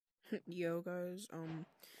Yo guys,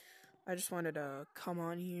 I just wanted to come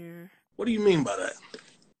on here, What do you mean by that?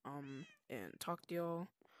 and talk to y'all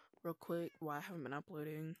real quick why I haven't been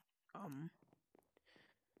uploading.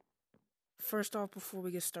 First off, before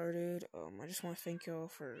we get started, I just want to thank y'all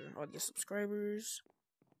for all the subscribers,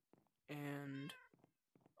 and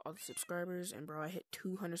bro, I hit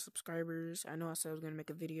 200 subscribers. I know I said I was gonna make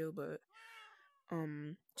a video, but,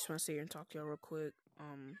 just want to sit here and talk to y'all real quick.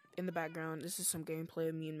 In the background, this is some gameplay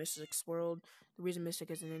of me and Mystic's World. The reason Mystic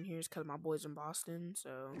isn't in here is because my boy's in Boston,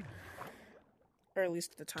 so, or at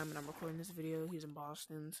least at the time when I'm recording this video, he's in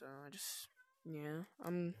Boston, so just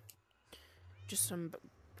some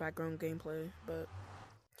background gameplay, but,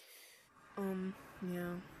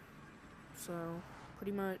 yeah, so,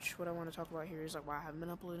 pretty much what I want to talk about here is, like, why I haven't been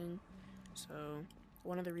uploading. So,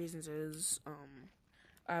 one of the reasons is,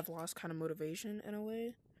 I've lost kind of motivation in a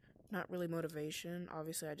way. Not really motivation,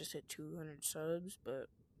 obviously I just hit 200 subs, but,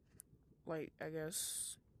 like, I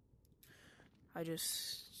guess I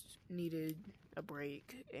just needed a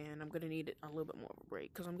break, and I'm gonna need a little bit more of a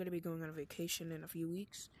break, because I'm gonna be going on a vacation in a few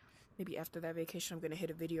weeks. Maybe after that vacation, I'm gonna hit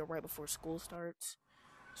a video right before school starts,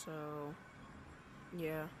 so,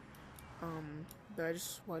 yeah, but I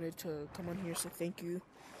just wanted to come on here, so thank you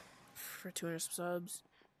for 200 subs.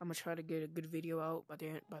 I'm gonna try to get a good video out by the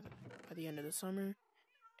end of the summer.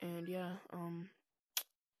 And yeah,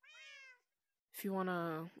 if you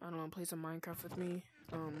wanna, I don't know, play some Minecraft with me,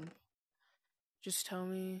 just tell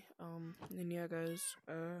me, and yeah guys,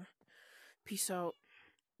 peace out.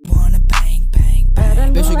 Wanna bang, bang,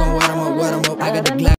 bang. Bitch, you gon' wet 'em up, I got the Glock.